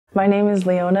My name is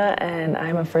Leona and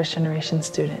I'm a first-generation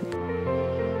student.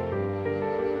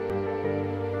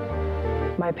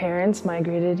 My parents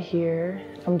migrated here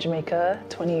from Jamaica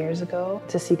 20 years ago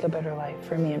to seek a better life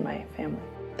for me and my family.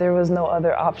 There was no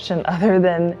other option other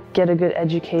than get a good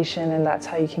education, and that's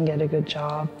how you can get a good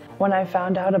job. When I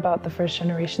found out about the First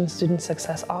Generation Student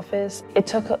Success Office, it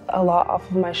took a lot off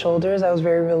of my shoulders. I was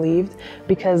very relieved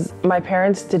because my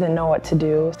parents didn't know what to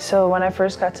do. So when I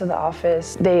first got to the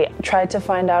office, they tried to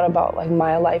find out about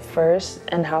my life first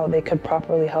and how they could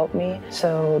properly help me.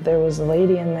 So there was a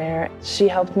lady in there. She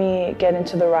helped me get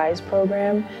into the RISE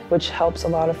program, which helps a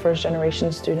lot of First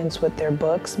Generation students with their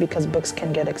books because books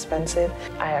can get expensive.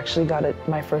 I actually got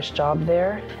my first job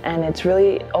there, and it's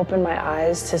really opened my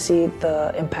eyes to see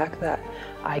the impact that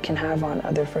I can have on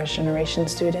other First Generation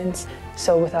students.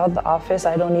 So without the office,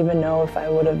 I don't even know if I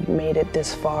would have made it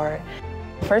this far.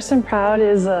 First and Proud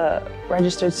is a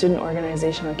registered student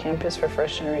organization on campus for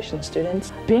First Generation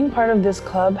students. Being part of this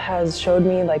club has showed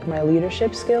me my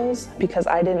leadership skills, because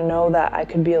I didn't know that I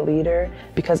could be a leader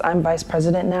because I'm vice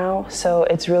president now. So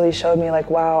it's really showed me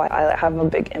wow, I have a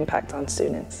big impact on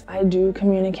students. I do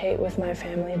communicate with my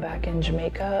family back in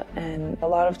Jamaica, and a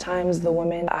lot of times the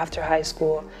women after high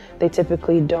school, they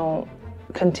typically don't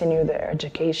continue their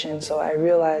education. So I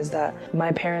realized that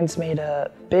my parents made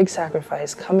a big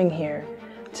sacrifice coming here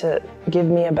to give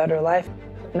me a better life.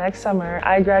 Next summer,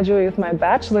 I graduate with my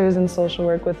bachelor's in social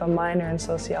work with a minor in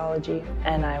sociology,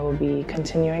 and I will be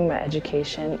continuing my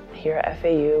education here at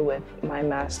FAU with my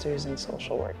master's in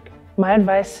social work. My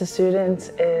advice to students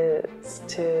is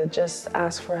to just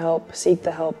ask for help, seek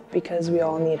the help, because we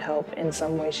all need help in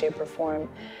some way, shape, or form.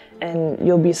 And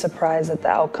you'll be surprised at the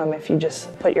outcome if you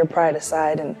just put your pride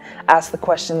aside and ask the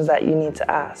questions that you need to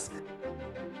ask.